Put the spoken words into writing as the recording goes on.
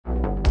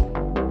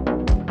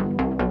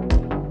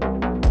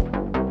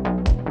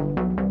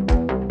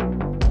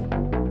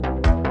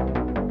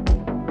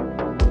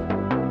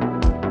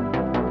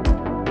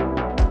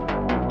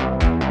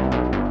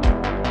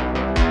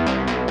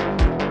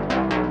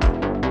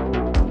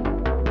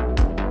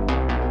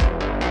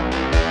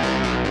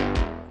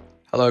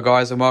Hello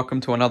guys and welcome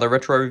to another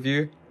retro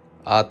review.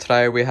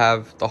 Today we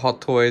have the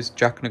Hot Toys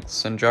Jack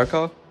Nicholson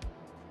Joker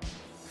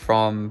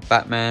from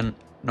Batman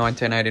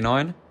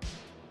 1989.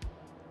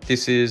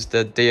 This is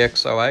the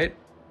Dx08.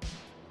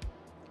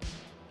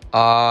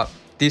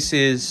 This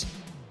is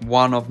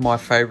one of my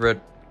favorite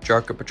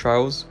Joker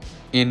portrayals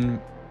in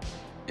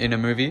a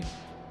movie.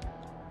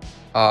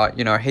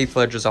 Heath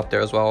Ledger's up there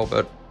as well,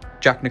 but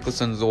Jack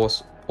Nicholson's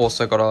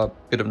also got a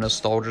bit of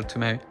nostalgia to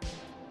me.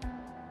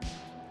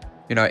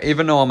 You know,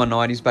 even though I'm a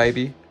 90s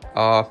baby,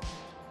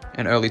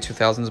 an early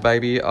 2000s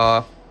baby,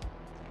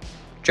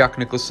 Jack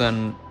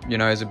Nicholson,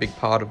 is a big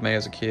part of me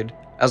as a kid,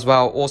 as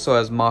well also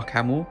as Mark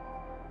Hamill.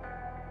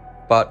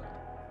 But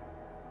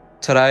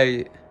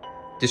today,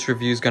 this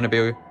review is going to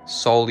be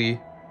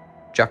solely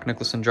Jack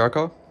Nicholson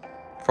Joker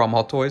from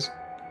Hot Toys.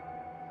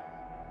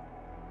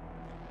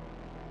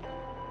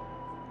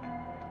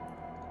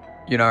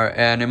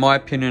 And in my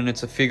opinion,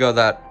 it's a figure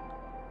that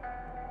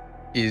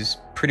is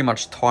pretty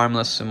much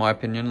timeless in my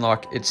opinion.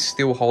 Like, it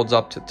still holds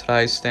up to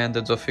today's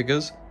standards of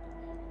figures.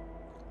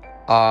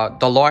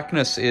 The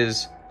likeness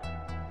is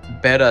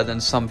better than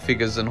some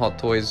figures in Hot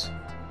Toys.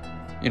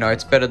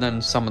 It's better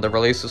than some of the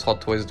releases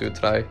Hot Toys do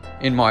today,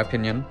 in my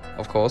opinion,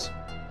 of course.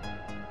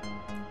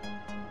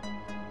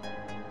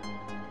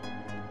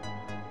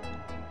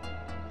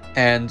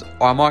 And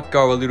I might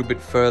go a little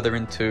bit further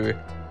into,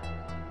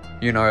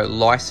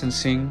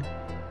 licensing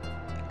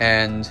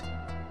and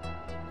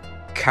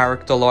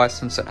character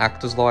license and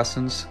actor's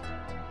license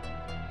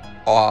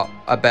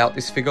about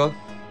this figure,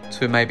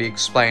 to maybe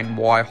explain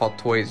why Hot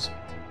Toys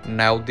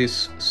nailed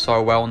this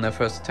so well in their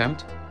first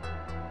attempt.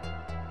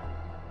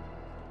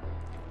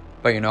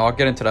 But I'll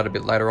get into that a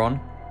bit later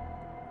on.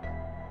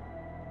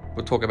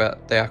 We'll talk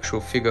about the actual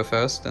figure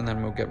first, and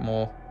then we'll get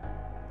more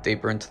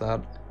deeper into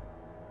that.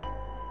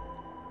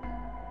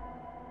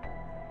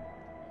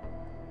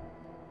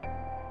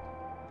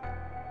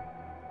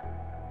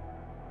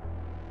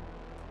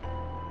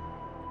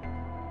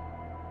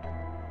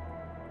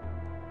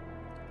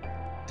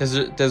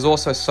 There's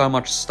also so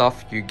much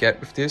stuff you get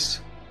with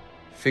this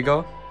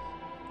figure.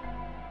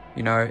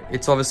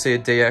 It's obviously a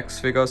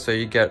DX figure, so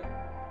you get,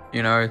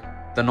 the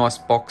nice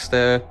box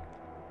there.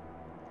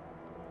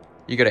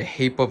 You get a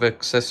heap of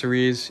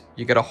accessories.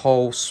 You get a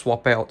whole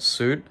swap out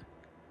suit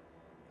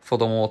for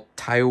the more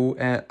tail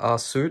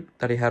suit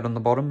that he had on the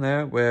bottom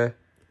there, where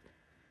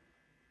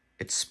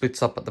it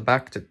splits up at the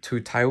back to two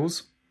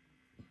tails.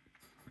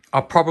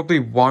 I probably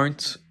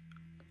won't,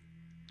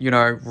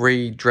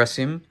 redress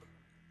him,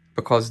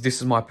 because this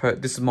is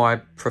my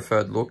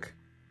preferred look.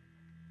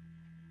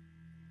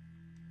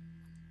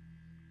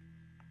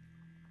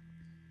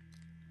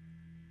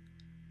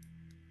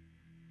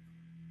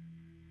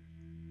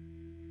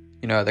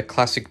 The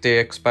classic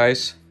DX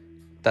base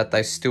that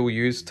they still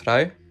use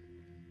today.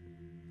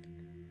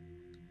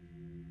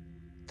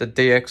 The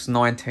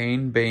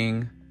Dx08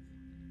 being,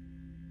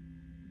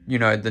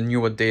 the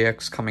newer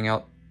DX coming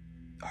out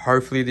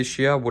hopefully this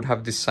year, would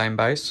have this same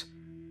base.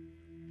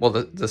 Well,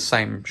 the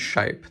same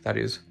shape, that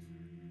is.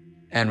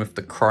 And with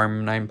the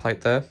chrome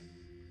nameplate there.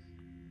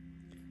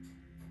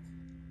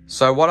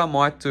 So what I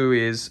might do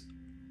is,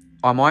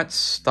 I might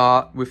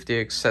start with the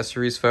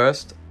accessories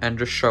first and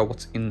just show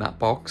what's in that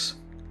box.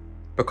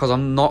 Because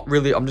I'm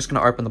just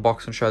going to open the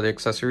box and show the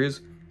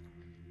accessories.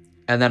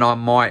 And then I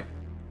might,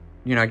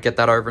 get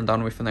that over and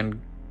done with, and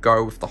then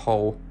go with the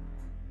whole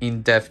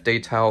in-depth,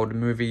 detailed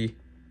movie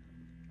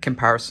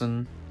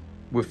comparison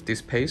with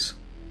this piece.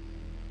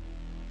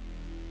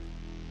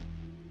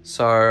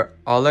 So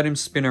I'll let him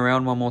spin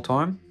around one more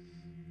time,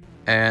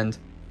 and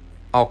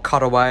I'll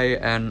cut away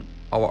and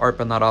I'll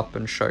open that up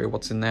and show you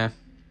what's in there.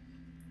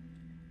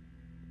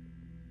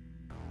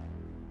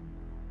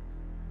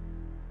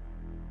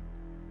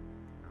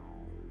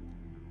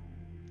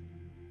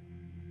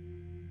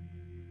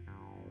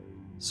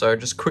 So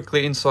just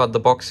quickly inside the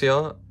box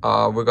here,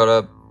 we've got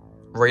a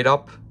read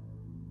up,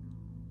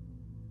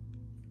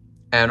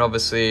 and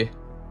obviously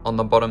on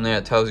the bottom there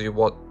it tells you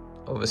what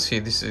obviously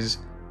this is.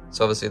 It's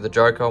obviously the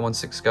Joker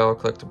 1/6 scale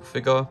collectible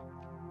figure.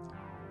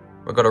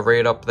 We've got a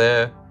read up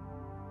there.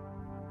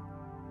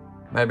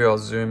 Maybe I'll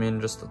zoom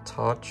in just a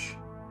touch.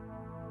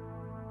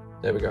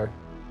 There we go.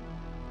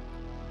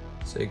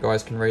 So you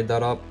guys can read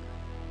that up.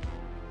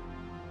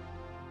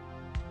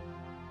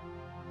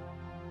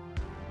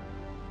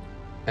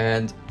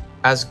 And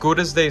as good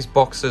as these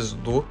boxes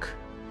look,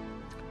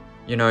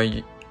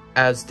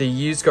 as the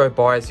years go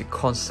by, as you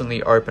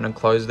constantly open and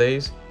close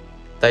these,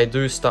 they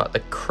do start to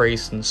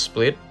crease and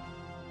split.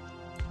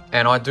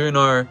 And I do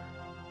know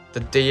the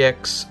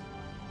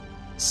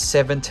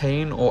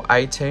Dx17 or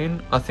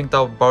 18, I think they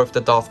were both the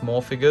Darth Maul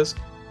figures.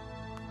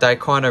 They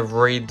kind of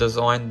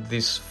redesigned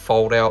this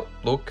fold out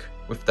look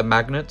with the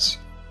magnets.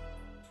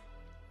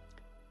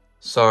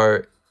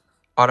 So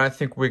I don't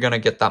think we're going to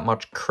get that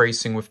much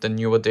creasing with the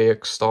newer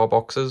DX style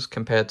boxes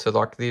compared to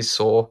like this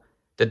or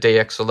the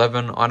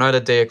Dx11. I know the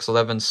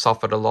Dx11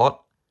 suffered a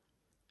lot.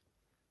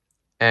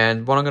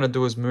 And what I'm going to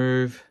do is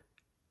move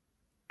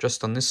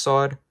just on this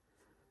side.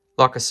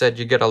 Like I said,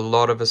 you get a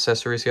lot of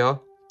accessories here,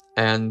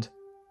 and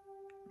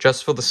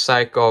just for the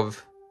sake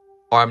of,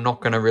 I'm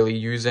not going to really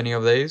use any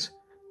of these.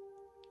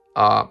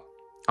 I'm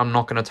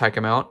not going to take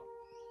them out.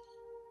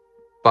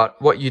 But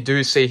what you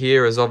do see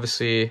here is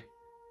obviously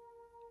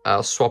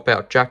a swap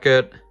out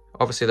jacket.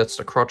 Obviously that's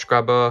the crotch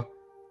grabber.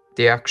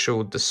 The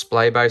actual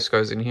display base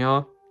goes in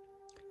here.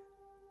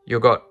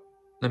 You've got,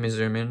 let me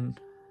zoom in,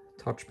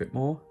 touch a bit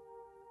more.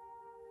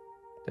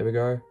 There we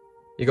go.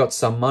 You got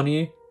some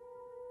money.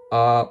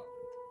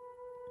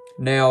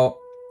 Now,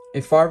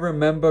 if I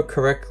remember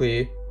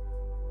correctly,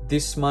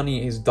 this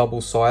money is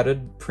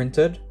double-sided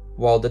printed,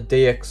 while the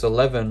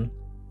Dx11,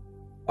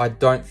 I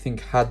don't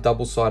think had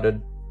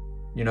double-sided,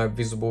 you know,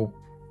 visible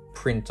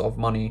print of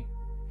money,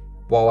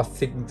 while I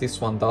think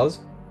this one does.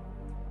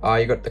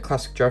 You got the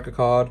classic Joker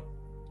card,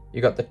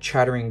 you got the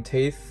chattering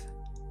teeth,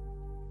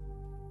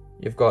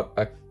 you've got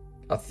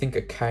I think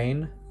a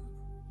cane,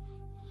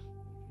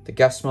 the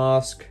gas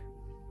mask,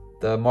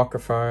 the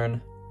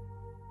microphone,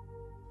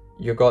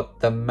 you got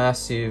the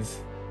massive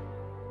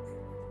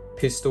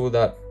pistol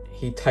that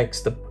he takes,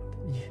 the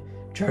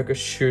Joker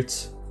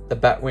shoots the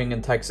Batwing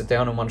and takes it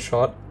down in one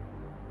shot.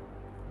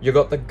 You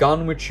got the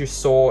gun which you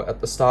saw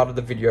at the start of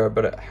the video,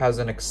 but it has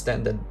an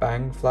extended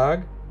bang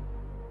flag.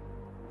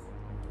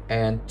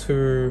 And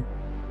 2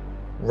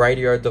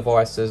 radio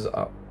devices.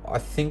 I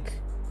think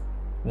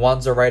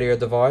one's a radio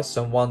device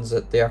and one's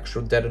at the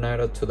actual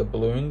detonator to the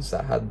balloons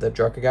that had the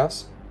Joker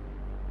gas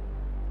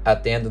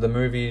at the end of the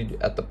movie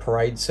at the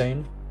parade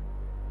scene.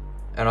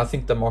 And I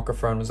think the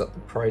microphone was at the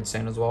parade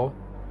scene as well.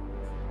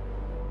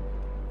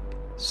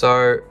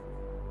 So,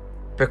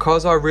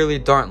 because I really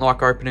don't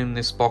like opening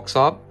this box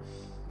up,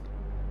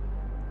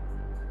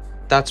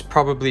 that's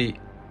probably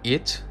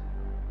it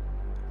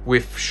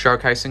with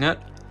showcasing it.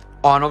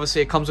 Oh, and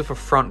obviously it comes with a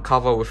front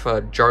cover with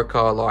a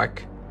Joker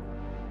like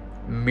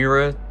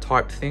mirror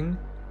type thing.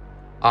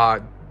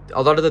 A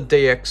lot of the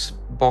DX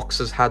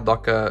boxes had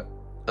like a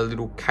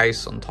little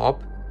case on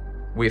top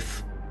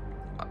with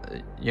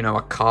you know,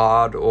 a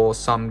card or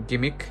some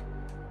gimmick.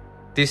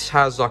 This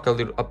has like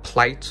a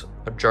plate,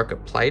 a Joker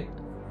plate.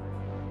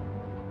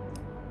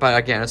 But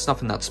again, it's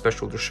nothing that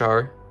special to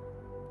show.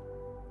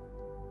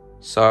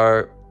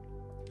 So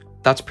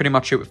that's pretty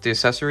much it with the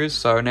accessories.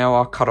 So now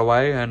I'll cut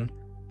away and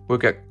we'll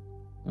get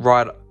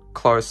right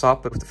close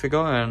up with the figure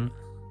and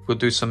we'll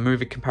do some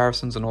movie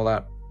comparisons and all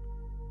that.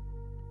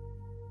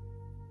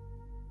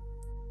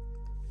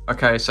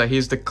 Okay, so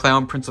here's the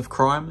Clown Prince of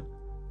Crime,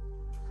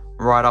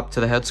 right up to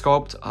the head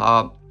sculpt.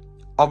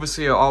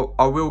 Obviously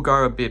I will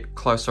go a bit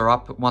closer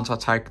up once I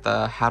take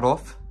the hat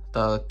off,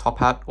 the top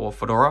hat or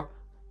fedora.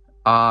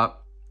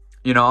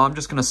 You know, I'm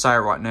just going to say it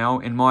right now,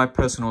 in my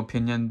personal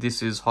opinion,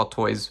 this is Hot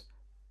Toys'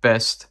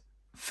 best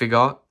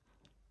figure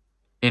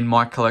in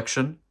my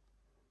collection.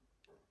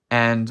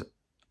 And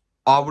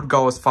I would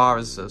go as far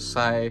as to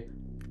say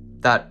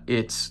that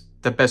it's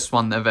the best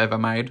one they've ever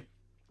made.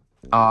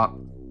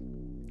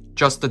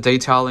 Just the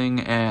detailing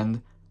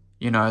and,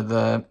 you know,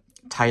 the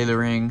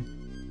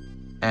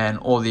tailoring and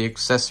all the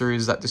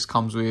accessories that this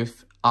comes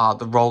with,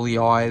 the rolly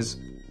eyes,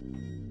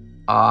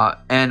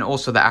 and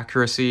also the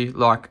accuracy.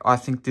 Like, I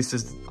think this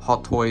is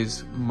Hot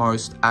Toys'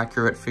 most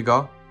accurate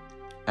figure.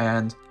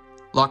 And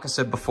like I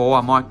said before,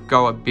 I might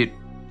go a bit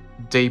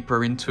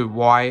deeper into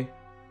why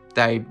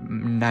they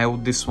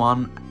nailed this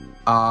one.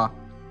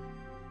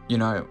 You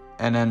know,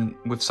 and then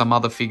with some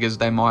other figures,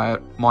 they might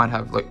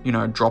have, like, you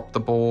know, dropped the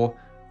ball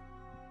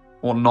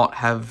or not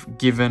have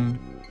given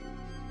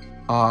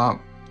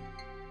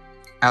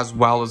as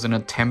well as an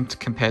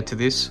attempt compared to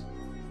this.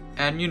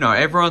 And, you know,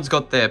 everyone's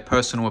got their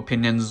personal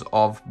opinions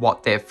of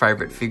what their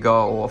favorite figure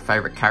or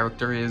favorite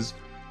character is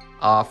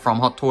from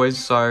Hot Toys.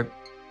 So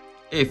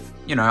if,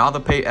 you know, other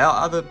people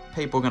are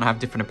going to have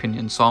different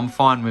opinions. So I'm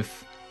fine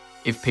with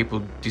if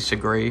people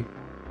disagree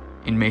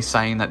in me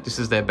saying that this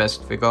is their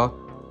best figure.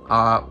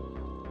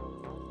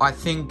 I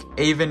think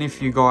even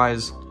if you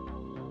guys,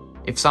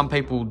 if some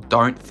people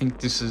don't think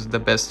this is the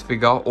best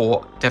figure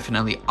or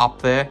definitely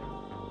up there,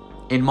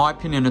 in my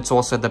opinion, it's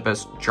also the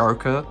best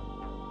Joker.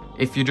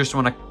 If you just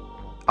want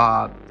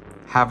to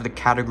have the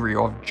category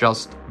of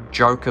just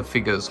Joker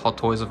figures Hot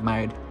Toys have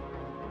made,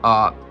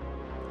 I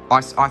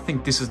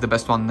think this is the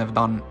best one they've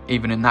done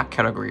even in that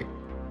category.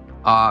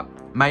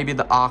 Maybe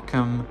the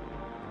Arkham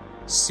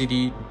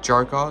City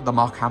Joker, the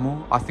Mark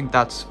Hamill, I think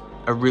that's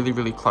a really,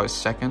 really close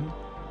second.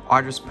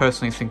 I just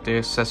personally think the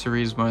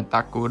accessories weren't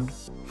that good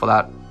for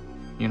that,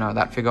 you know,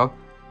 that figure.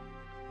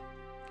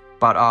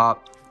 But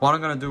what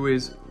I'm going to do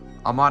is,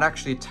 I might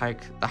actually take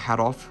the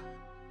hat off.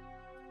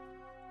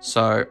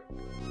 So,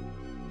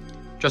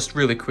 just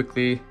really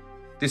quickly,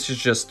 this is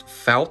just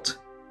felt.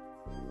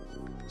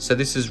 So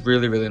this is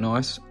really, really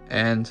nice.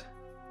 And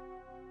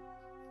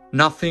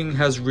nothing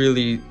has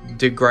really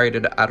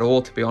degraded at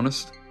all, to be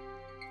honest.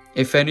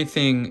 If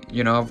anything,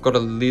 you know, I've got a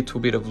little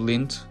bit of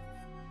lint,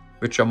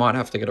 which I might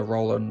have to get a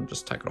roller and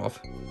just take it off.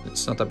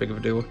 It's not that big of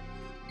a deal.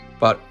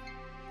 But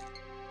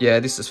yeah,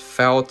 this is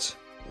felt.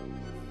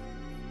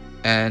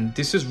 And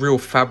this is real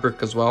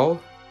fabric as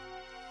well.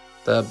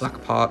 The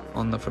black part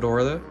on the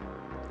fedora there.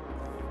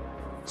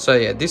 So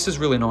yeah, this is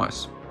really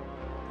nice.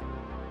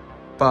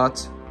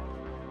 But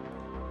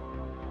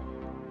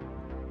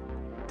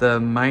the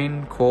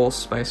main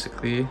course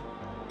basically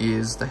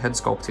is the head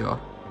sculpt here.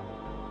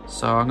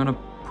 So I'm gonna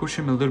push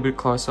him a little bit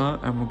closer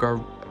and we'll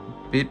go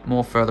a bit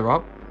more further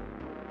up.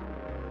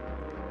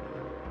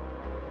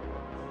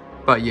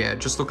 But yeah,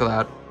 just look at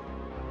that.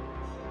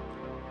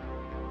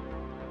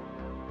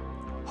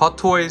 Hot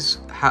Toys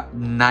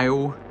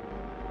nail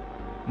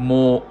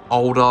more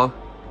older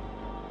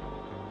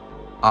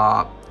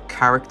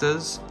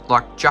characters.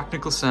 Like Jack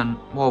Nicholson,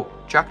 well,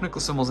 Jack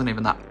Nicholson wasn't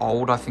even that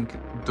old, I think,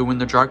 doing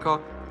the Joker.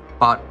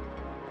 But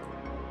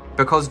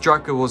because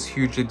Joker was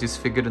hugely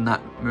disfigured in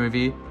that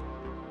movie,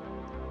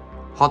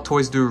 Hot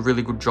Toys do a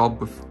really good job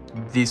with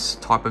this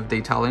type of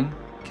detailing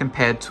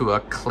compared to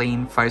a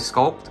clean face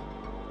sculpt.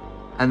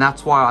 And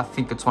that's why I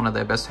think it's one of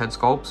their best head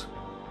sculpts.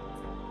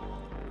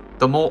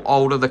 The more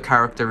older the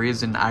character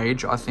is in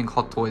age, I think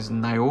Hot Toys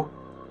nail.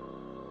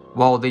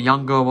 While the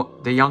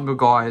younger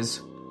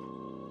guys,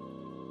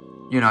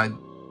 you know,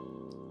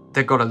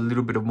 they've got a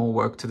little bit of more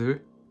work to do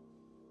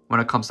when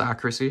it comes to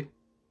accuracy.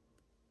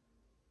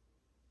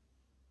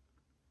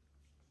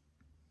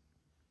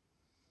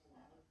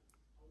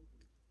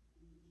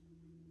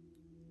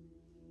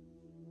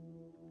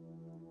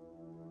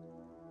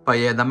 But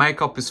yeah, the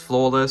makeup is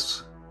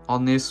flawless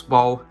on this.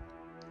 Well,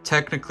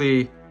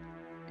 technically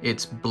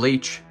it's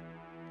bleach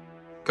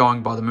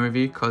going by the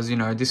movie, because, you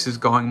know, this is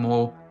going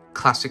more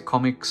classic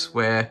comics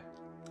where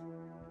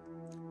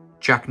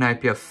Jack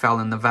Napier fell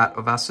in the vat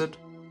of acid.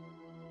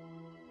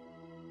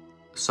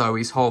 So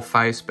his whole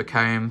face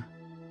became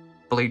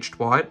bleached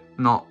white,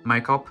 not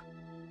makeup.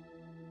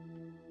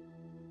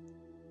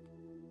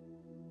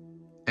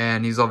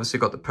 And he's obviously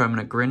got the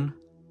permanent grin,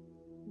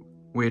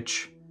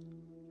 which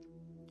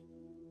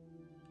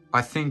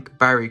I think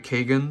Barry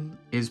Keoghan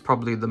is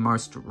probably the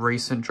most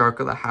recent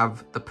Joker that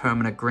have the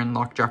permanent grin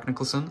like Jack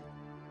Nicholson.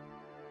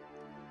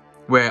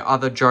 Where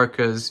other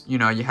Jokers, you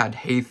know, you had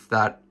Heath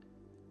that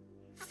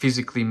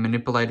physically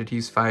manipulated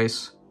his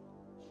face.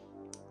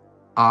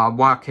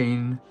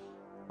 Joaquin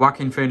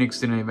Phoenix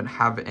didn't even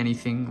have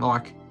anything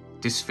like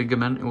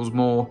disfigurement. It was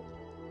more,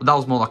 that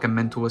was more like a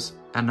mental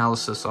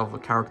analysis of a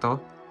character.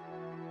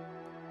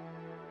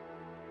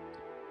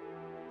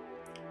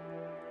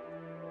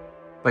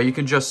 But you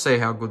can just see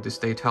how good this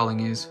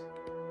detailing is.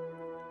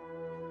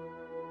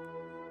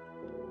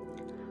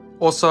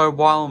 Also,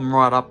 while I'm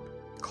right up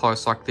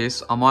close like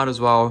this, I might as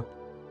well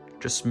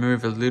just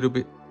move a little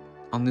bit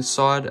on this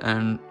side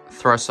and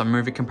throw some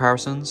movie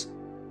comparisons,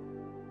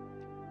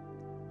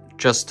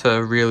 just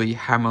to really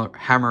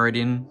hammer it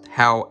in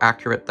how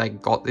accurate they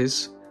got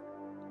this.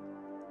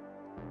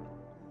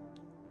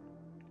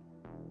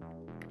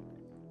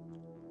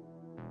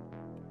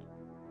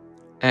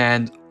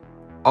 And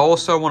I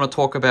also want to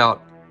talk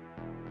about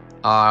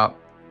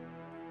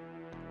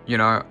you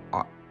know,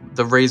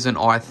 the reason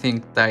I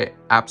think they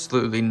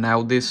absolutely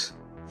nailed this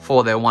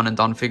for their one and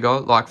done figure.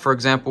 Like, for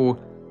example,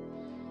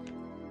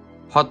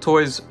 Hot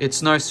Toys,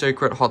 it's no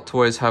secret Hot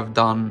Toys have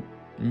done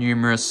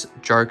numerous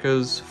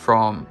Jokers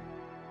from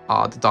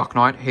The Dark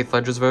Knight, Heath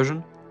Ledger's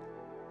version.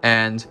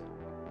 And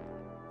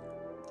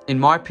in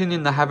my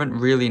opinion, they haven't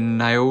really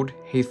nailed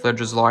Heath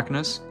Ledger's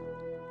likeness.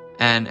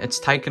 And it's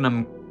taken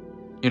them,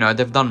 you know,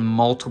 they've done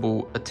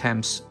multiple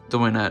attempts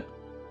doing it.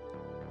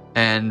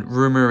 And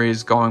rumor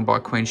is, going by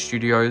Queen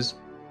Studios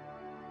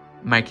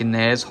making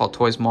theirs, Hot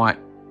Toys might,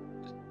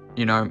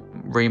 you know,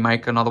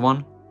 remake another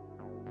one.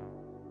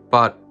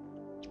 But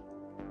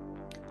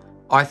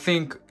I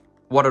think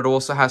what it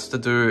also has to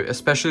do,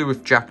 especially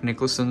with Jack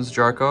Nicholson's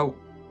Joker,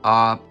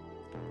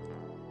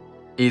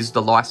 is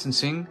the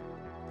licensing.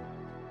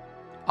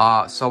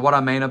 So what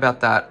I mean about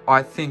that,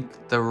 I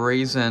think the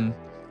reason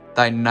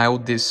they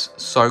nailed this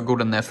so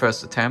good in their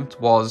first attempt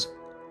was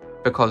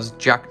because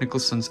Jack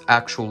Nicholson's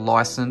actual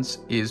license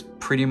is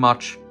pretty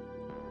much,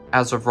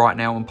 as of right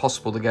now,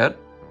 impossible to get.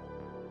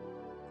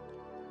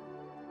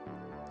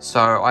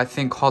 So I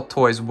think Hot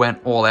Toys went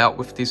all out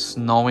with this,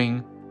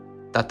 knowing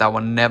that they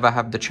will never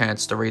have the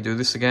chance to redo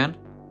this again.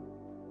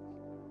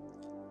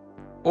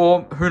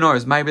 Or who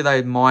knows, maybe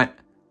they might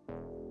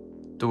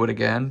do it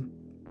again.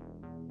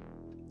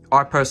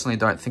 I personally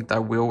don't think they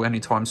will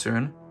anytime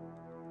soon.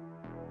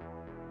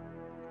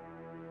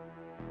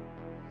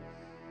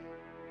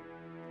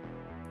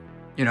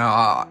 You know,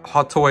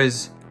 Hot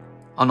Toys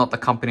are not the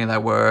company they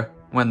were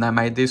when they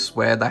made this,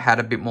 where they had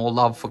a bit more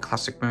love for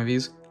classic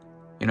movies.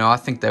 You know, I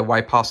think they're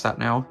way past that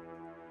now.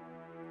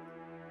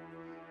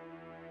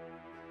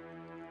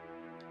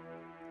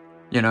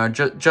 You know,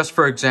 just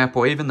for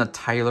example, even the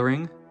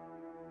tailoring.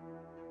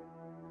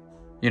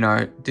 You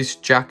know, this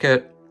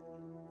jacket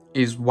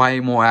is way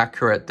more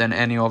accurate than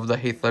any of the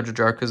Heath Ledger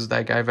Jokers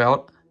they gave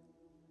out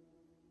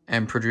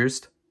and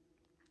produced.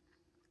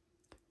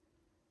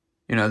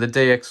 You know, the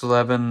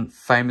Dx11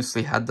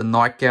 famously had the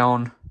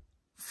nightgown,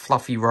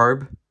 fluffy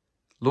robe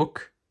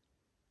look.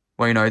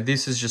 Well, you know,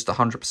 this is just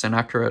 100%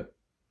 accurate.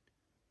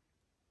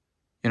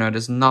 You know,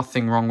 there's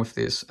nothing wrong with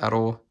this at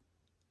all.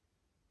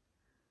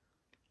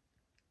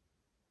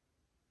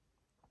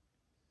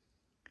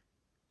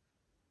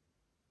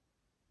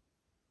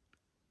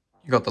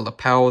 You got the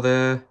lapel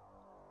there.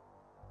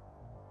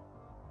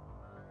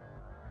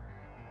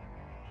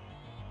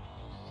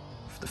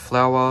 With the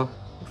flower,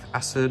 with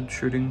acid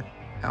shooting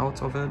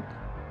out of it.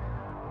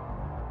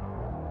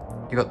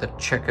 You got the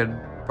checkered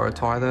bow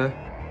tie there.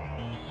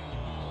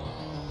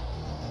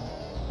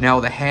 Now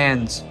the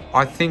hands,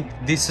 I think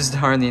this is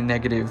the only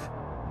negative,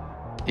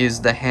 is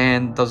the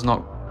hand does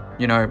not,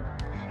 you know,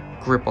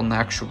 grip on the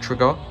actual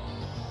trigger.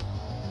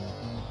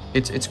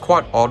 It's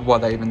quite odd why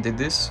they even did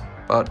this,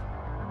 but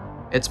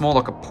it's more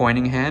like a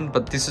pointing hand,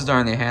 but this is the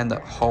only hand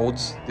that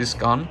holds this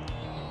gun.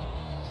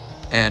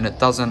 And it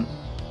doesn't,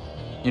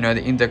 you know,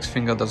 the index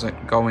finger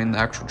doesn't go in the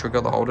actual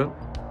trigger to hold it.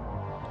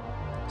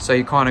 So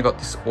you kind of got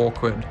this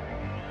awkward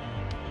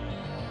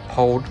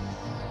hold.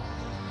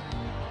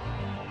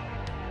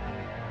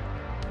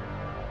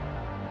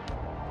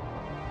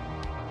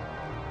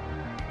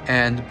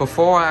 And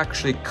before I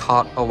actually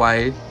cut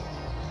away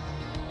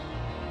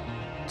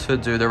to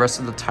do the rest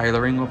of the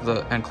tailoring of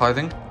the and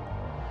clothing,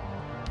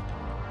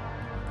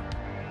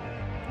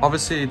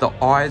 obviously the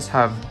eyes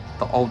have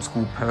the old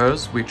school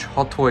purrs, which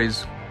Hot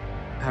Toys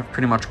have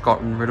pretty much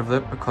gotten rid of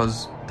it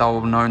because they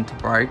were known to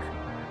break.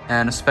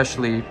 And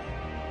especially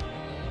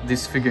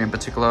this figure in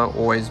particular,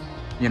 always,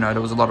 you know,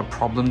 there was a lot of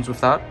problems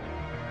with that.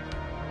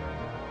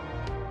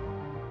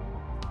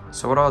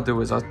 So what I'll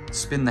do is I'll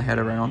spin the head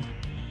around.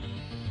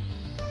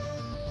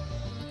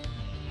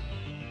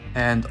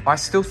 And I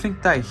still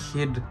think they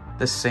hid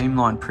the seam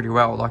line pretty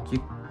well. Like,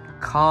 you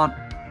can't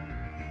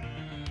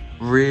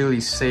really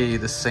see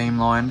the seam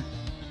line.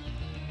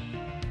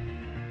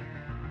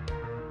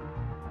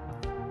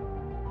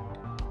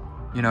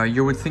 You know,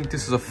 you would think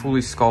this is a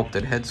fully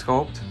sculpted head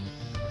sculpt.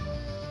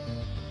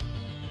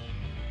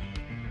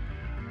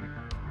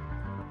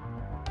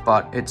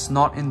 But it's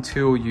not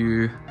until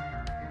you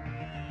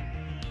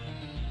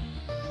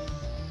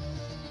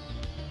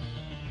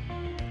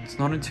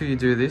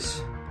do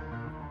this.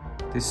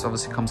 This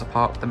obviously comes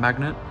apart with the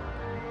magnet.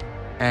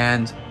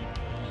 And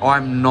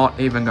I'm not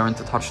even going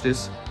to touch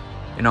this.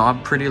 You know,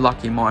 I'm pretty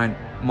lucky. Mine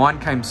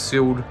came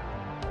sealed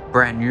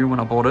brand new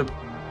when I bought it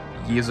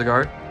years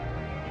ago.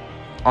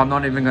 I'm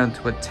not even going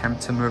to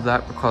attempt to move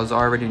that because I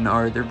already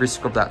know the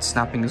risk of that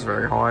snapping is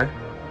very high.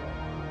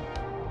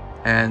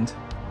 And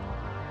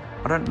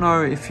I don't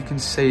know if you can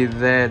see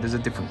there's a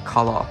different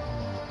color.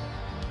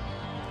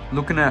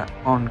 Looking at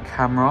on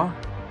camera,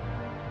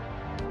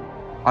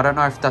 I don't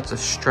know if that's a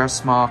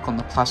stress mark on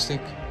the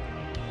plastic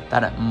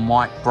that it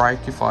might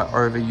break if I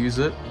overuse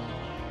it.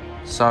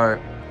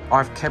 So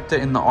I've kept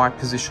it in the eye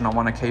position I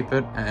want to keep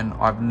it, and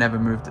I've never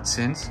moved it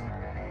since.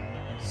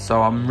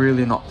 So I'm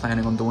really not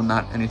planning on doing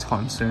that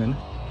anytime soon.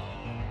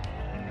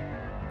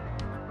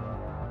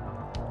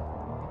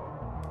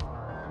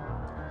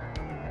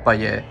 But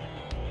yeah.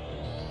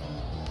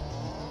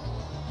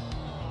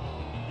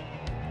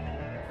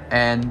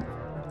 And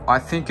I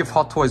think if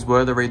Hot Toys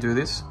were to redo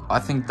this, I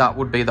think that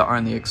would be the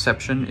only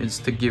exception, is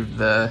to give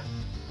the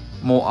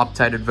more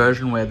updated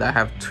version where they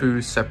have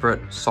 2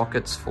 separate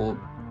sockets for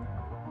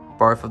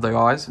both of the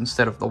eyes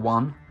instead of the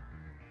one.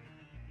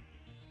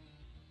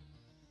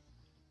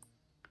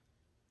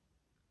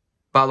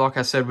 But like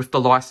I said, with the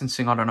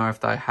licensing, I don't know if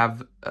they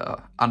have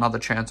another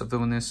chance of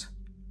doing this,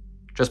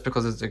 just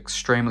because it's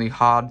extremely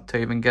hard to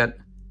even get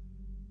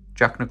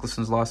Jack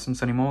Nicholson's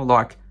license anymore.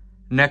 Like,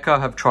 NECA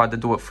have tried to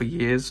do it for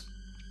years,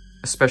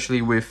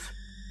 especially with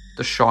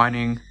The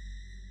Shining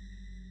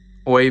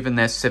or even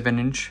their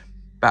 7-inch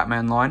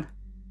Batman line.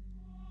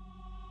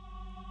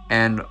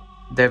 And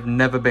they've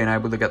never been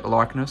able to get the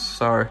likeness,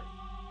 so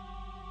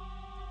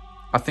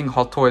I think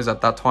Hot Toys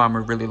at that time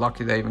were really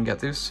lucky they even get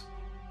this.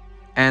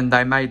 And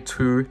they made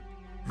 2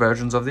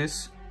 versions of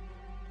this.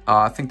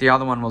 I think the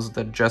other one was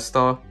the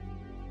Jester,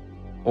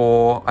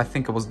 or I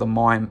think it was the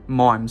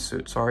Mime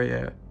suit, sorry,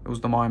 yeah, it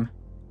was the Mime.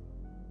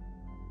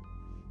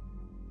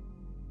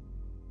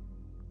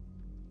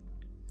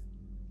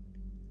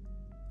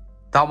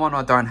 That one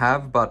I don't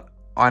have, but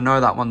I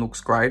know that one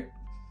looks great.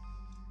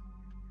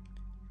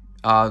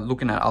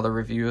 Looking at other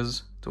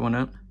reviewers doing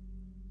it.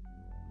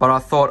 But I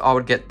thought I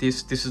would get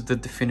this. This is the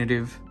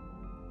definitive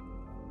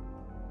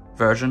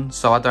version,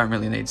 so I don't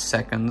really need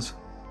seconds.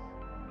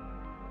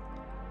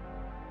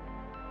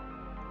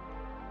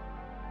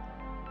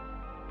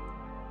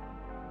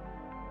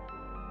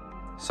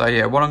 So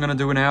yeah, what I'm going to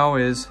do now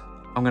is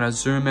I'm going to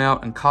zoom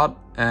out and cut,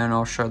 and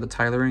I'll show the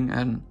tailoring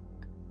and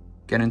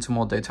get into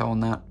more detail on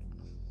that.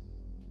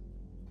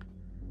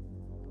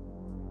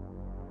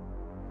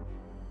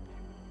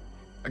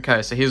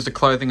 Okay, so here's the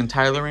clothing and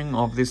tailoring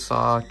of this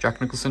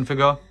Jack Nicholson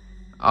figure.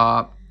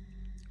 Like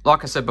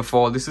I said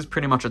before, this is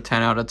pretty much a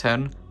 10 out of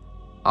 10.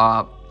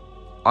 I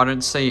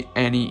don't see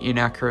any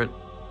inaccurate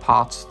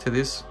parts to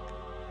this.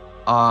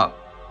 Like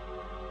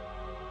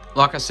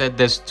I said,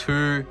 there's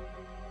 2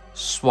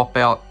 swap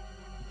out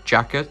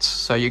jackets.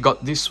 So you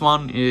got this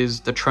one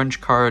is the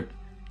trench coat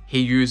he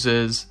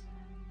uses,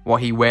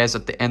 what he wears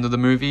at the end of the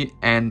movie,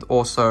 and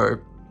also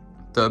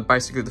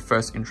basically the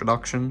first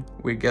introduction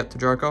we get to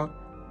Joker.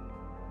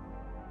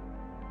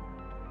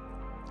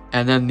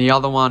 And then the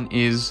other one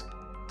is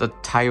the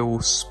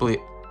tail split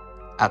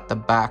at the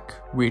back,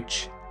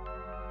 which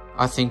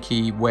I think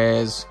he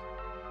wears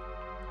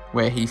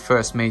where he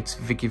first meets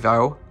Vicky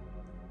Vale,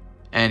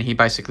 and he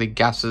basically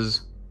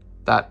gasses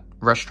that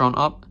restaurant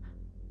up.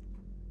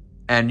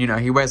 And, you know,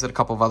 he wears it a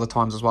couple of other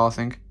times as well, I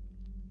think.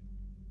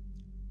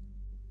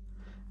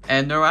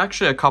 And there are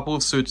actually a couple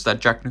of suits that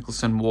Jack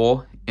Nicholson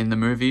wore in the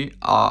movie.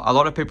 A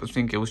lot of people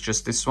think it was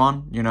just this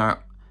one, you know.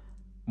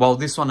 Well,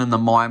 this one and the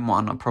mime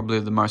one are probably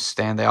the most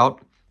standout.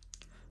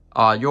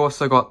 You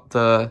also got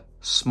the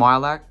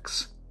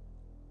Smilex,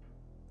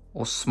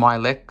 or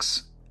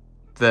Smilex,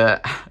 the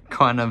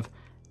kind of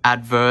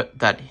advert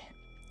that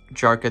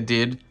Joker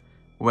did,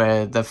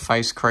 where the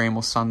face cream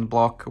or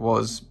sunblock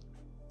was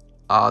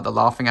the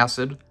laughing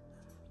acid,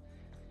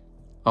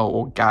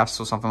 or gas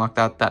or something like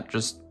that, that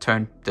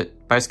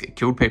basically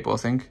killed people, I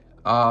think.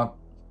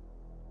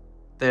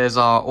 There's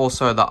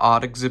also the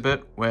art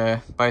exhibit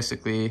where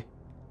basically,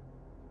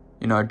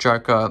 you know,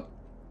 Joker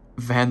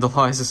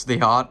vandalizes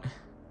the art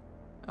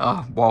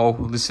while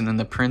listening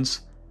to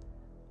Prince.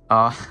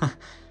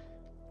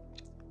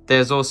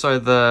 There's also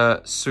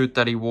the suit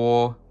that he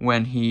wore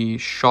when he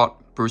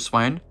shot Bruce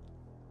Wayne.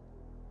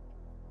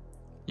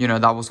 You know,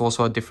 that was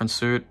also a different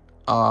suit.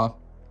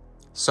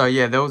 So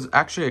yeah, there was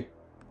actually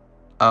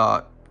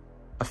a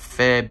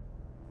fair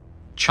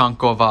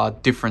chunk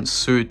of different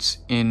suits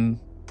in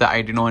the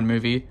 89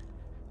 movie.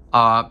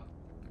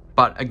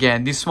 But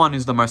again, this one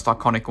is the most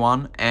iconic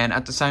one, and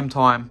at the same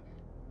time,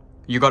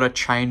 you got to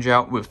change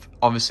out with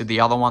obviously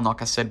the other one,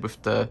 like I said,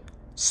 with the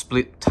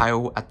split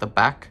tail at the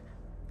back.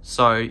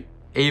 So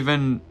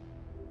even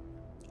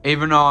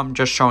though I'm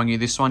just showing you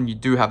this one, you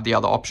do have the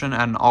other option,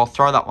 and I'll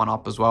throw that one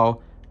up as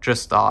well,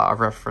 just a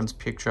reference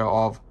picture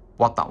of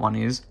what that one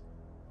is.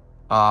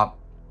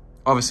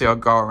 Obviously I'll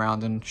go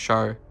around and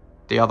show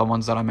the other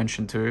ones that I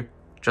mentioned too,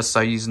 just so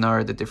you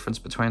know the difference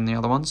between the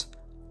other ones.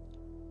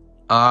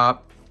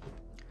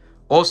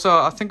 Also,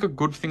 I think a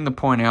good thing to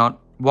point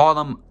out,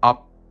 while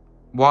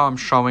I'm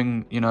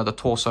showing, you know, the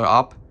torso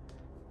up,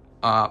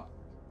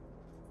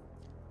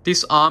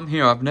 this arm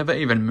here, I've never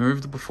even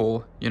moved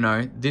before, you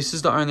know. This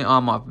is the only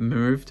arm I've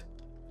moved.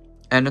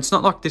 And it's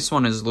not like this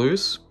one is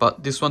loose,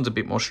 but this one's a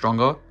bit more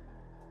stronger.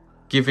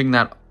 Giving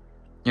that,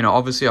 you know,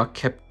 obviously I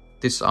kept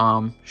this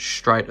arm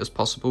straight as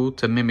possible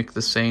to mimic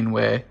the scene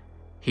where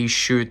he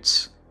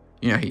shoots,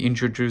 you know, he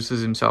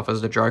introduces himself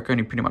as the Joker, and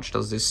he pretty much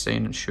does this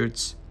scene and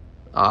shoots,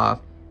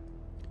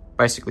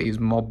 basically his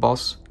mob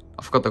boss.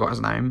 I forgot the guy's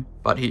name,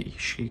 but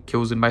she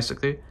kills him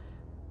basically.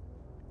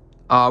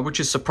 Which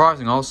is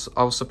surprising. I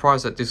was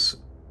surprised that this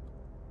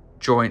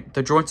joint,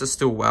 the joints are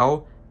still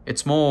well.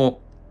 It's more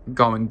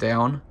going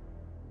down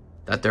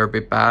that they're a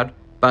bit bad.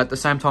 But at the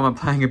same time, I'm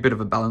playing a bit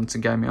of a balancing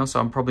game here, so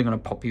I'm probably going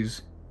to pop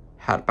his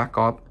hat back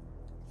up.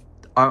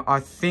 I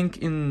think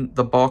in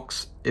the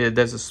box,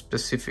 there's a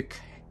specific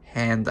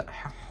hand that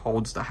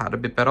holds the hat a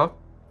bit better.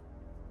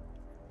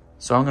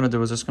 So what I'm going to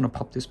do is just going to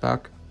pop this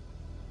back.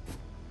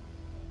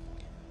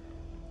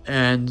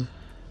 And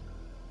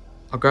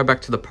I'll go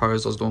back to the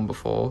pose I was doing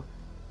before,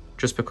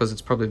 just because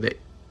it's probably the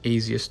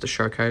easiest to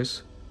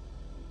showcase.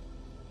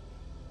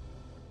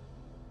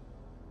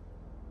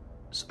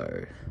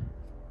 So,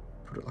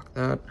 put it like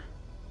that.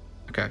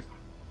 Okay.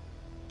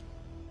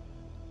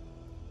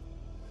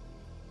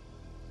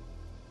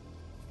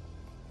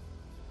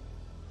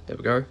 There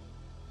we go.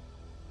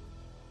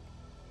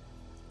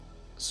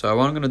 So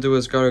what I'm going to do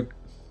is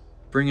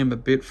bring him a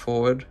bit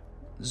forward,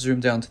 zoom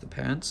down to the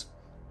pants.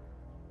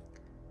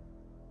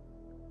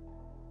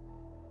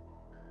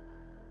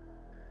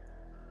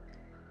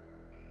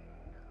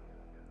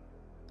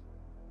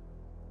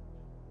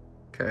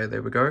 Okay,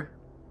 there we go.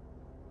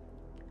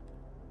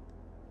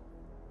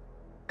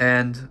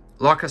 And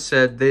like I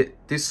said,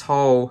 this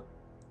whole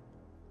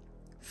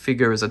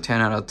figure is a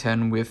 10 out of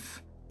 10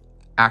 with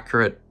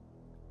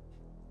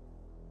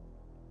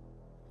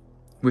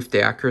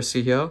the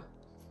accuracy here.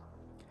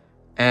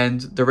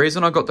 And the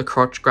reason I got the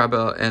crotch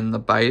grabber and the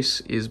base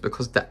is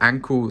because the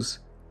ankles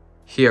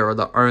here are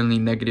the only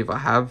negative I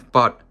have.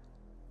 But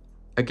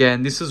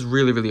again, this is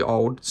really, really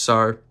old,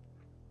 so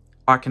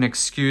I can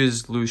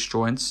excuse loose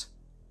joints.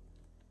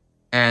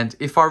 And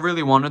if I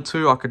really wanted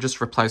to, I could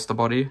just replace the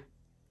body.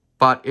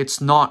 But it's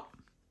not.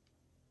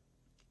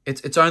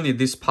 It's only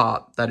this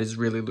part that is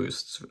really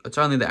loose. It's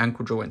only the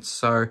ankle joints.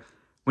 So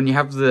when you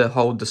have the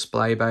whole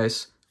display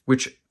base,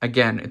 which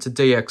again, it's a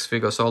DX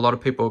figure, so a lot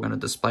of people are going to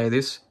display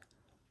this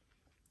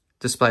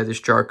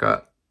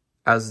Joker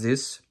as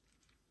this.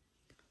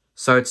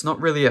 So it's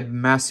not really a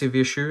massive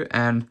issue.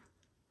 And,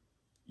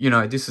 you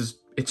know,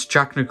 it's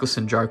Jack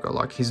Nicholson Joker.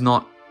 Like, he's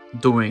not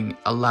doing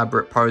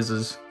elaborate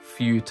poses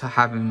for you to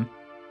have him,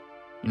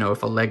 you know,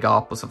 with a leg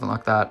up or something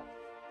like that.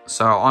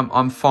 So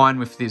I'm fine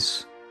with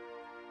this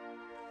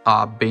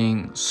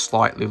being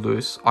slightly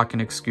loose. I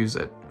can excuse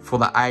it for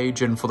the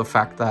age and for the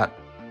fact that,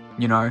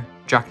 you know,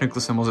 Jack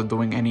Nicholson wasn't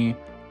doing any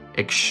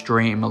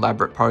extreme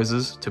elaborate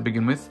poses to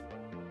begin with.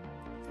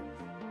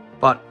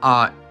 But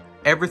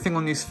everything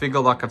on this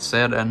figure, like I've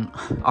said, and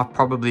I've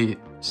probably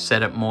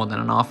said it more than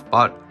enough,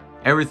 but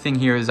Everything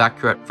here is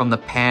accurate, from the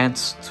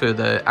pants to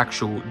the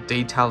actual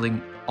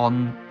detailing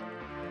on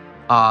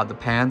the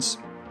pants.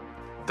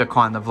 The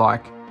kind of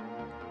like,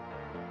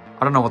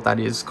 I don't know what that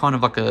is, kind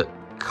of like a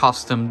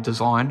custom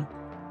design.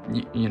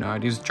 You know,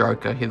 it is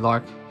Joker. He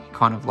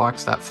kind of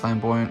likes that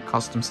flamboyant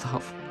custom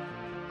stuff.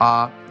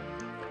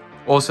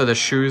 Also the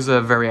shoes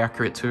are very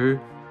accurate too.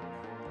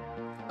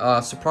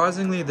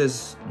 Surprisingly,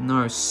 there's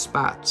no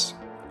spats,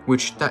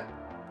 which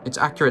it's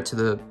accurate to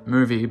the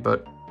movie,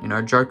 but you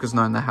know, Joker's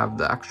known to have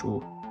the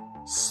actual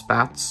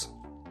spats,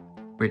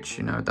 which,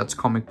 you know, that's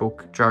comic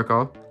book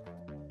Joker.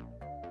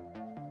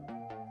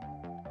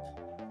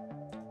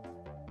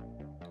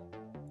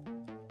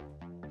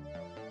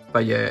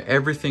 But yeah,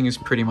 everything is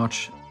pretty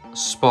much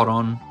spot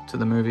on to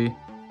the movie.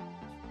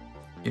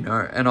 You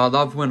know, and I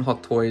love when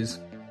Hot Toys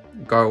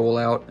go all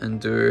out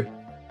and do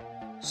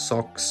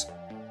socks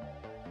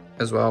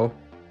as well.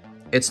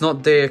 It's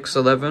not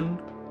Dx11,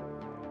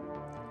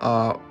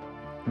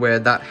 where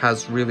that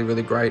has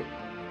really great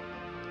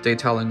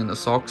detailing in the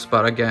socks,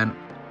 but again,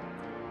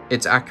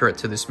 it's accurate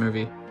to this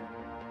movie.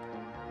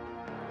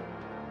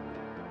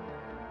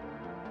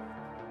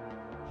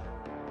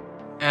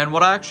 And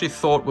what I actually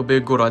thought would be a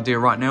good idea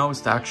right now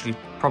is to actually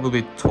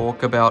probably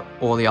talk about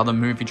all the other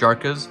movie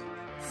Jokers,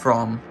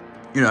 from,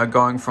 you know,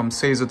 going from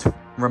Cesar to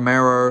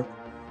Romero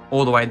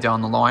all the way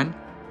down the line.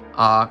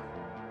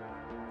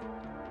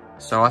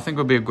 So I think it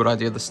would be a good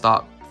idea to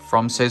start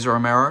from Cesar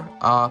Romero.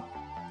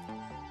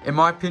 In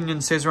my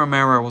opinion, Cesar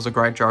Romero was a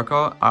great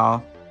Joker.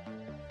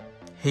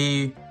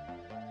 He,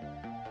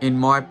 in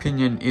my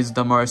opinion, is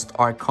the most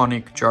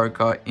iconic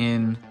Joker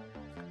in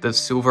the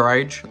Silver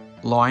Age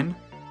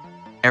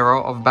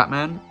era of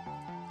Batman.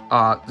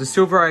 The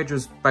Silver Age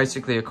was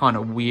basically a kind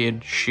of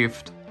weird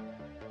shift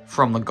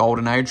from the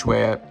Golden Age,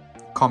 where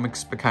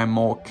comics became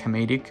more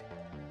comedic.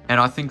 And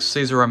I think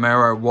Cesar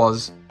Romero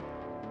was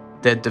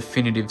their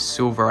definitive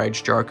Silver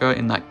Age Joker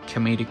in that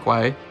comedic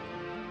way.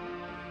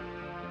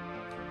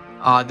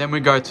 Then we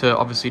go to,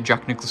 obviously,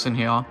 Jack Nicholson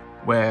here,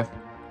 where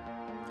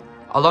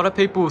a lot of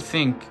people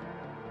think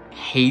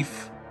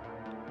Heath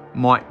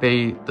might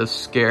be the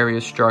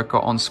scariest Joker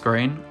on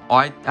screen.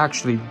 I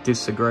actually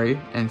disagree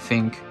and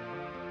think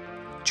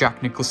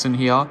Jack Nicholson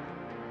here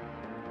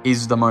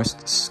is the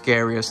most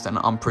scariest and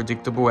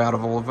unpredictable out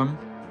of all of them.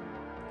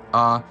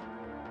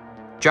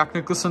 Jack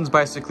Nicholson's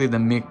basically the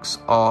mix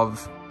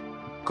of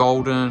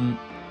Golden,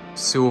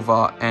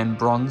 Silver, and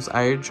Bronze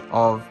Age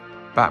of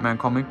Batman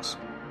comics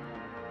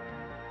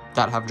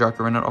that have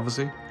Joker in it,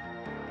 obviously.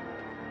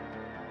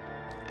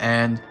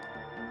 And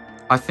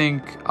I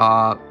think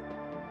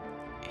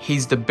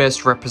he's the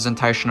best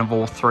representation of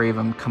all three of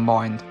them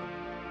combined.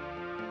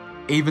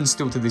 Even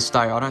still to this day,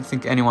 I don't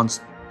think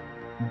anyone's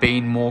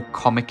been more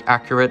comic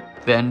accurate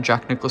than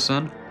Jack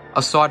Nicholson,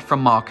 aside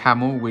from Mark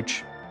Hamill,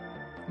 which,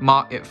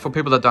 for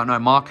people that don't know,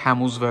 Mark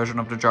Hamill's version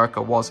of the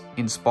Joker was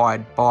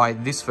inspired by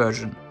this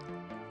version.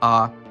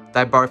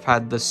 They both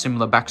had the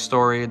similar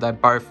backstory. They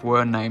both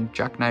were named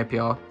Jack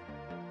Napier.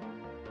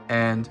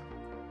 And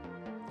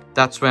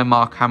that's where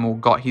Mark Hamill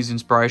got his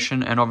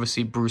inspiration, and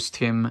obviously Bruce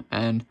Timm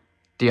and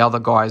the other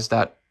guys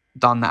that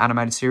done the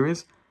animated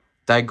series,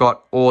 they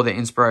got all the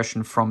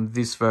inspiration from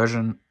this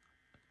version,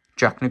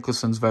 Jack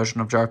Nicholson's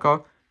version of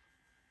Joker.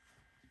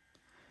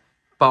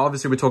 But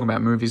obviously we're talking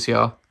about movies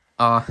here.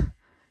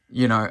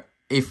 You know,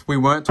 if we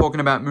weren't talking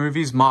about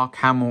movies, Mark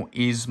Hamill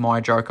is my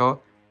Joker,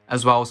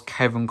 as well as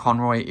Kevin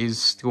Conroy is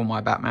still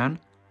my Batman.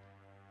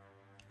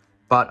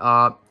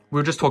 But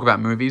we'll just talk about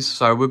movies.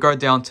 So we'll go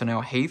down to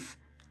now Heath.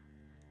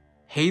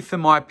 Heath, in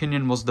my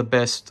opinion, was the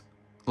best,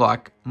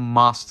 like,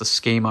 master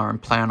schemer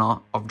and planner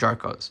of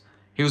Jokers.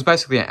 He was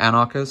basically an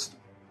anarchist,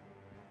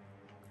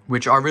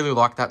 which I really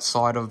like that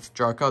side of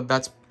Joker.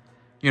 That's,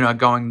 you know,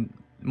 going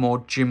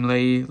more Jim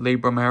Lee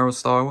Romero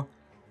style,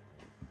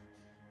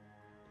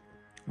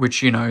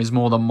 which, you know, is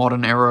more the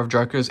modern era of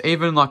Jokers.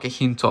 Even like a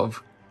hint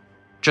of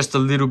just a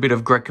little bit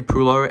of Greg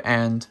Capullo,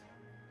 and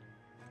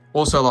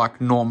also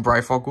like Norm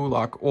Brayfogle,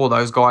 like all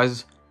those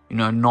guys, you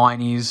know,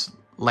 90s,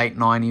 late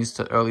 90s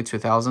to early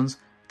 2000s.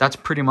 That's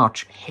pretty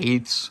much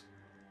Heath's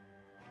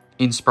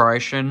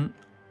inspiration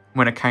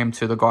when it came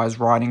to the guys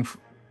writing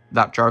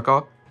that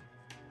Joker.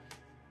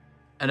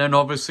 And then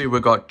obviously we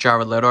got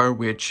Jared Leto,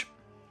 which,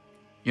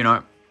 you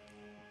know,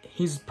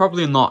 he's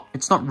probably not,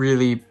 it's not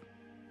really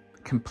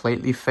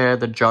completely fair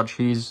to judge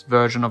his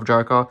version of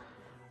Joker.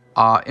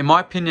 In my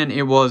opinion,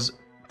 it was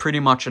pretty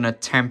much an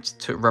attempt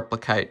to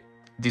replicate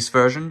this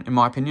version, in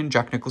my opinion,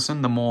 Jack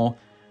Nicholson, the more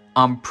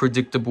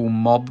unpredictable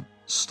mob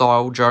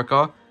style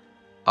Joker,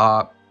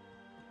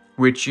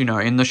 which, you know,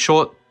 in the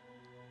short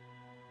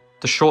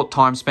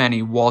time span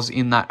he was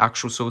in that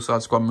actual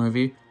Suicide Squad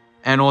movie,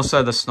 and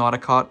also the Snyder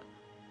Cut,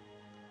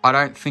 I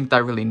don't think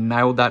they really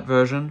nailed that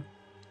version,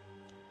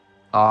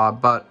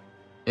 but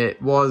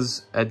it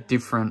was a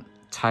different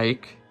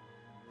take,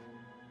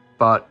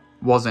 but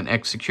wasn't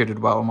executed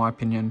well, in my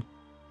opinion.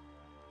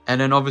 And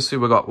then obviously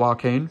we got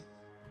Joaquin,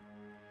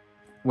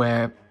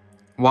 where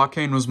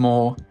Joaquin was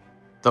more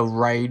the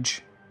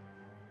rage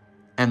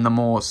and the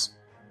more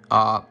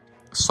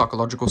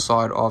psychological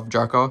side of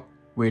Joker.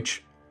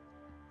 which,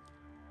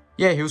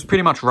 yeah, he was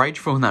pretty much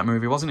rageful in that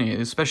movie, wasn't he?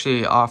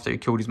 Especially after he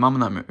killed his mum in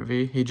that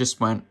movie. He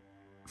just went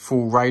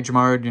full rage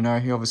mode, you know.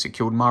 He obviously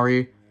killed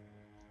Murray.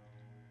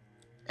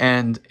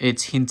 And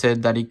it's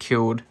hinted that he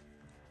killed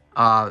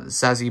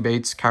Zazie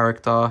Beetz'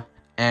 character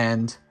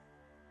and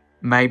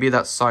maybe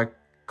that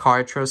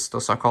psychiatrist or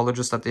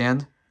psychologist at the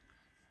end.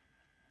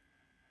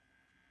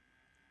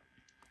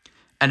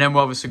 And then we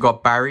obviously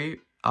got Barry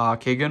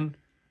Keoghan.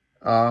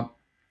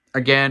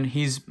 Again,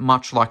 he's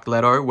much like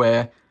Leto,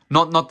 where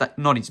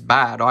not he's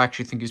bad. I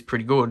actually think he's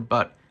pretty good,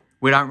 but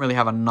we don't really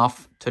have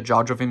enough to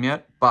judge of him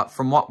yet. But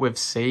from what we've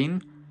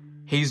seen,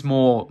 he's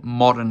more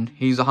modern.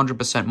 He's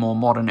 100% more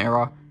modern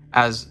era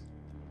as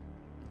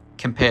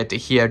compared to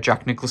here,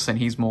 Jack Nicholson.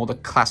 He's more the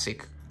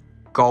classic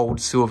gold,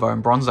 silver,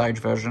 and Bronze Age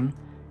version.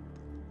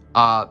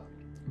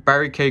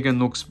 Barry Keoghan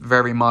looks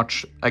very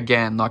much,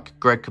 again, like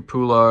Greg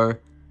Capullo,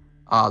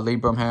 Lee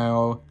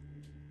Bromhale,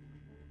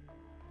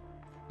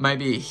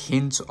 maybe a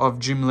hint of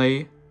Jim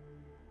Lee,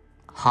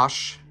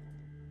 Hush.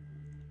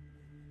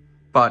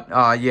 But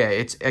yeah,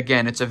 it's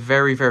a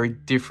very, very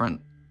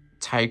different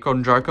take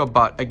on Joker.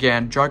 But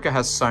again, Joker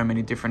has so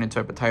many different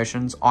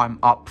interpretations. I'm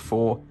up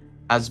for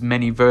as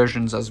many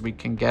versions as we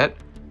can get.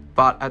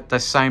 But at the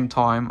same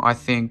time, I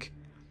think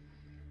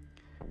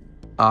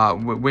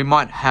we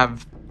might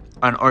have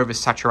an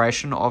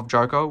oversaturation of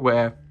Joker,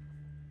 where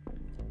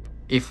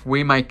if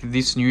we make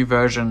this new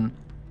version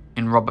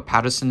in Robert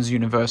Pattinson's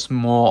universe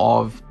more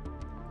of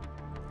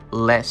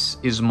less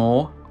is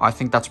more, I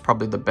think that's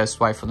probably the best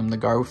way for them to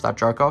go with that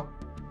Joker.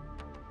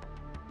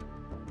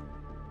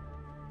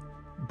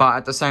 But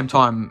at the same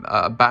time,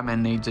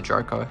 Batman needs a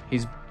Joker.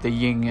 He's the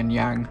yin and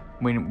yang.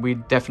 We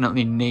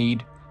definitely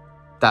need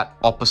that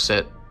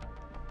opposite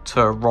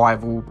to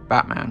rival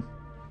Batman.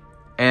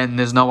 And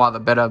there's no other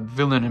better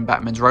villain in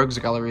Batman's Rogues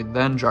Gallery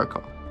than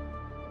Joker.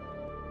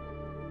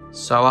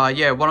 So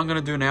yeah, what I'm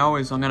going to do now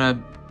is I'm going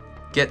to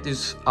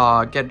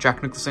get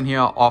Jack Nicholson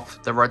here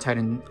off the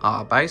rotating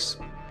base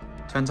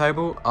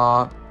turntable.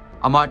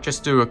 I might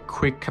just do a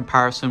quick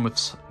comparison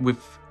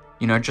with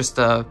you know, just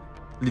a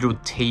little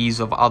tease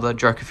of other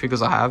Joker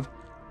figures I have.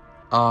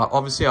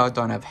 Obviously I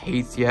don't have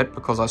Heath yet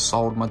because I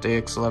sold my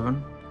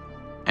Dx11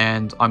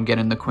 and I'm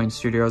getting the Queen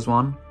Studios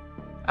one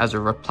as a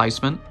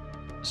replacement.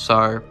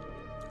 So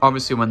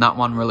obviously when that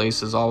one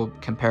releases, I'll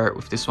compare it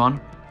with this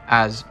one,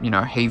 as, you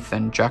know, Heath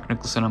and Jack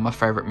Nicholson are my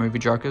favourite movie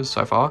Jokers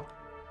so far.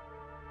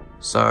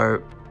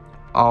 So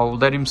I'll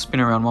let him spin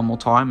around one more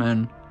time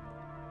and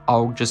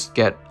I'll just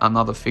get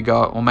another figure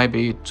or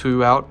maybe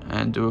two out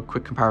and do a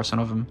quick comparison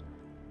of them.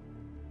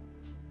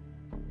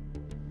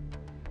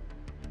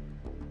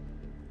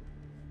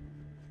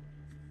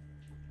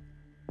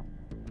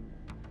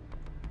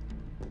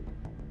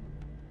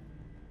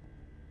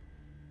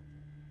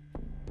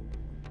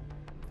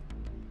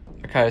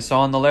 Okay, so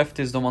on the left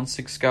is the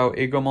 1/6 scale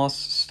Igomos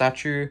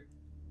statue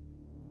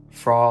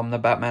from the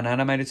Batman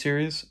animated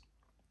series.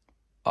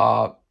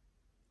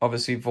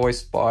 Obviously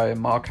voiced by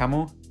Mark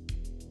Hamill.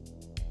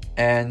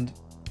 And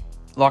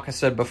like I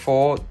said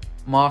before,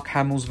 Mark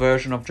Hamill's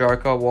version of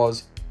Joker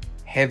was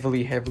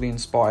heavily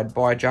inspired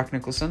by Jack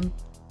Nicholson.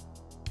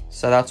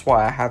 So that's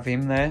why I have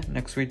him there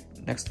next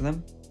to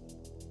them.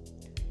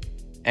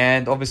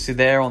 And obviously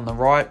there on the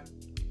right,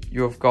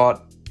 you have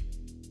got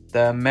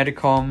the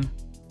Medicom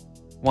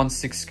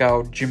 1/6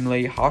 scale Jim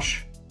Lee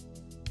Hush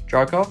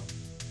Joker.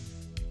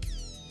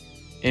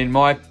 And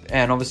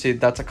obviously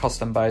that's a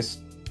custom base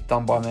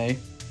done by me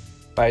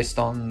based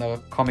on the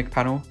comic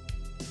panel.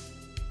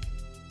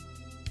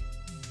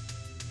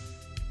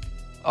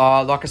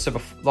 Like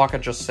I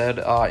just said,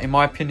 in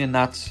my opinion,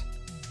 that's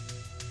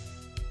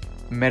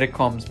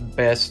Medicom's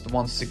best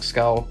 1/6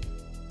 scale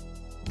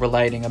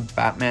relating a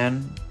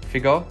Batman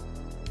figure.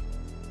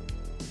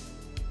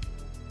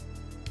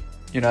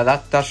 You know,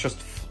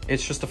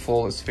 it's just a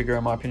flawless figure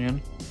in my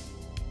opinion.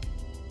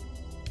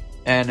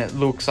 And it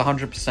looks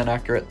 100%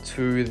 accurate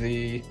to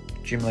the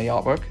Jim Lee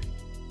artwork.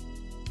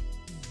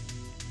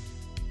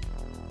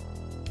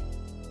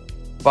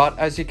 But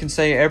as you can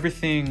see,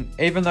 everything,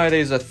 even though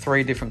these are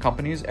three different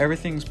companies,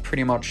 everything's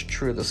pretty much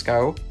true to the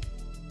scale.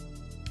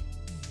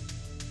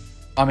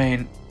 I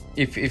mean,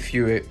 if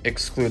you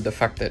exclude the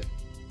fact that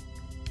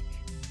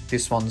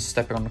this one's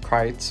stepping on the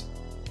crates.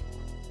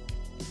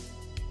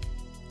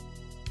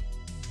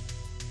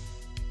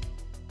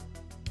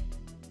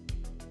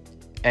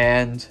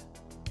 And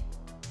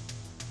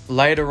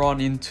later on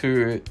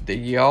into the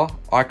year,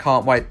 I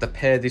can't wait to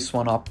pair this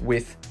one up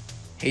with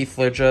Heath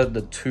Ledger,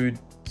 the two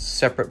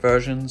separate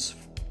versions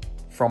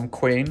from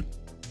Queen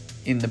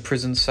in the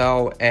prison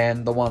cell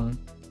and the one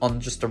on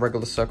just a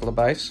regular circular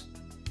base.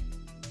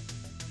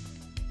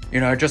 You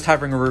know, just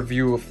having a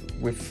review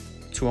with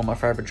two of my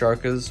favorite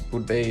Jokers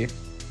would be,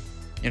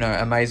 you know,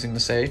 amazing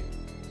to see.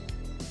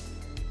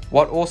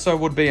 What also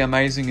would be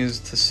amazing is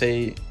to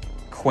see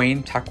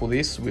Queen tackle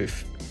this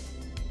with,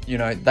 you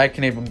know, they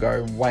can even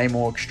go way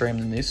more extreme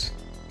than this.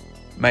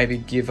 Maybe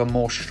give a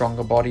more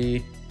stronger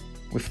body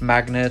with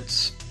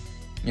magnets,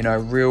 you know,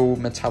 real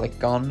metallic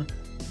gun,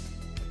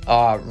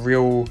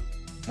 real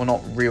well,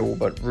 not real,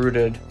 but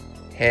rooted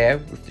hair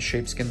with the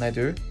sheepskin they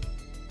do.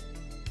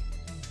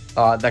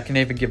 That can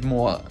even give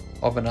more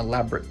of an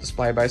elaborate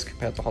display base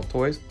compared to Hot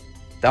Toys.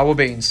 That would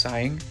be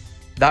insane.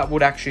 That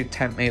would actually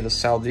tempt me to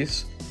sell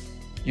this.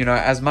 You know,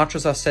 as much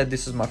as I said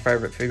this is my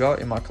favorite figure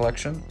in my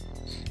collection,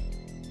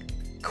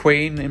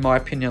 Queen, in my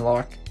opinion,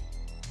 like,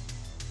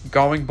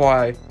 going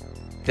by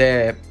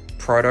their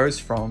protos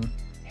from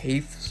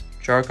Heath's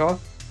Joker,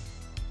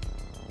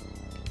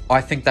 I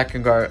think that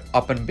can go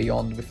up and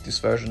beyond with this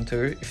version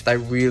too, if they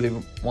really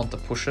want to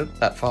push it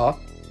that far.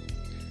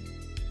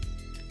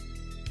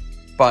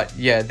 But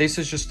yeah, this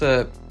is just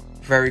a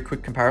very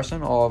quick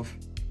comparison of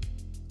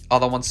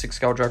other 1/6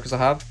 scale Jokers I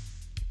have.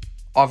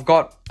 I've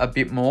got a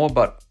bit more,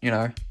 but you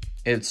know,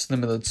 it's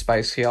limited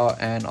space here,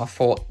 and I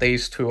thought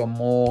these two are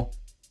more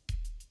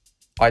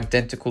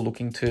identical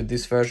looking to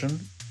this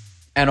version.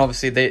 And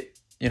obviously they,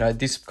 you know,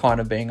 this kind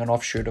of being an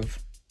offshoot of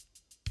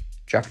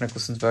Jack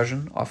Nicholson's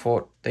version, I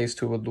thought these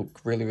two would look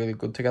really, really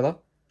good together.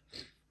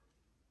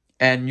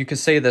 And you can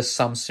see there's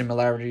some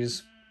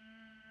similarities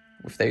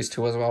with these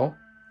two as well.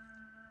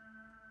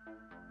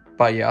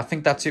 But yeah, I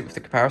think that's it with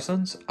the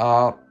comparisons.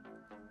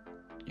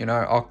 You know,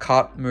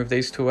 I'll move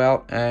these two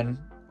out, and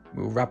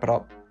we'll wrap it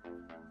up.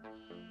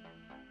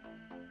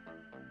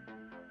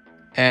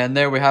 And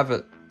there we have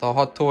it. The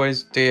Hot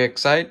Toys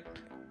Dx08.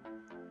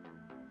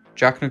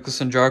 Jack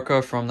Nicholson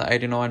Joker from the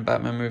 '89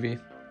 Batman movie.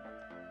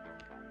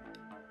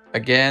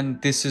 Again,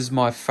 this is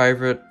my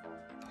favorite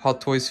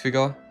Hot Toys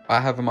figure I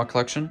have in my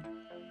collection,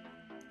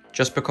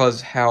 just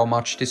because how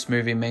much this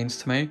movie means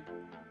to me.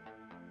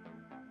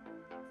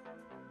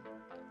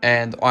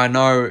 And I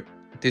know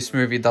this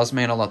movie does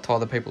mean a lot to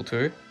other people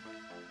too.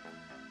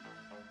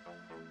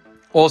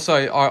 Also,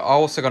 I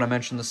also got to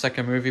mention the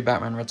second movie,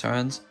 Batman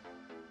Returns,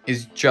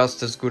 is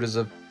just as good as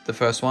the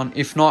first one,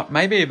 if not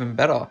maybe even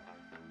better.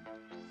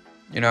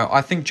 You know,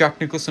 I think Jack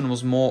Nicholson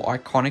was more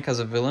iconic as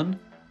a villain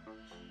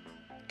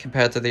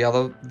compared to the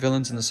other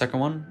villains in the second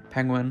one,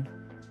 Penguin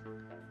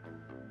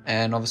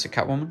and obviously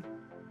Catwoman.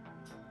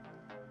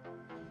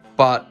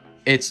 But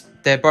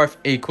they're both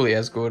equally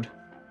as good.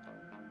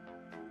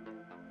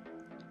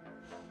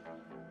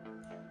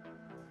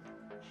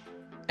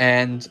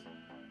 And,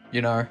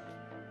 you know,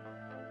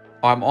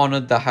 I'm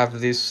honored to have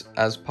this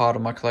as part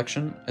of my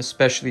collection,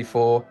 especially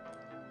for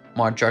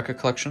my Joker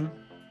collection.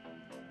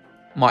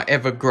 My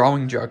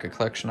ever-growing Joker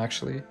collection,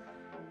 actually.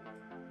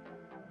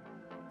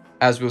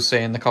 As we'll see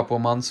in a couple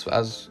of months,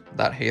 as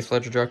that Heath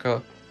Ledger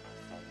Joker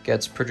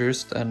gets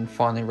produced and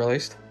finally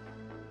released.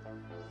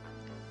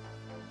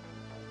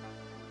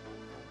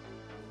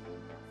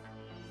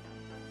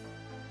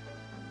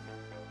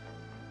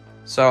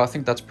 So I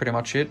think that's pretty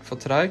much it for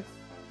today.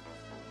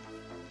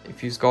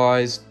 If you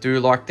guys do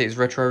like these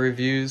retro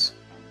reviews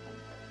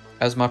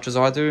as much as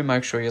I do,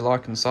 make sure you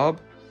like and sub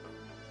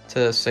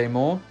to see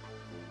more.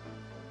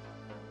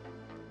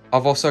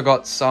 I've also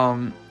got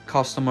some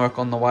custom work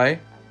on the way.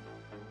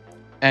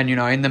 And, you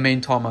know, in the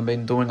meantime, I've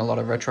been doing a lot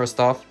of retro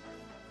stuff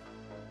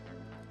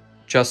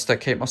just to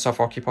keep myself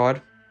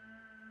occupied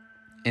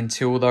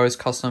until those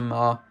custom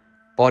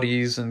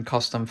bodies and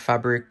custom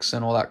fabrics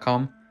and all that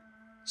come,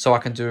 so I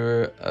can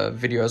do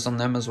videos on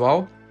them as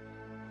well.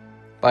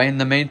 But in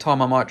the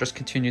meantime, I might just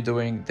continue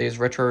doing these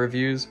retro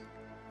reviews.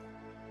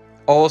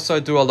 I'll also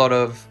do a lot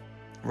of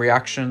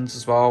reactions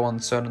as well on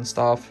certain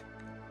stuff,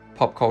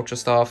 pop culture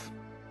stuff,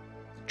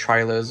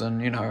 trailers,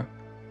 and, you know,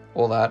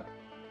 all that.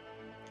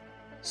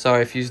 So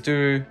if you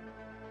do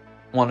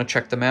want to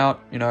check them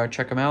out, you know,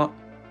 check them out.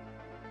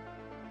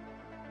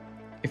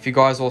 If you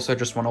guys also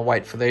just want to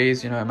wait for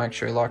these, you know, make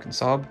sure you like and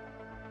sub.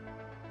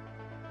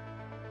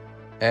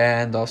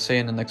 And I'll see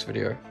you in the next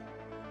video.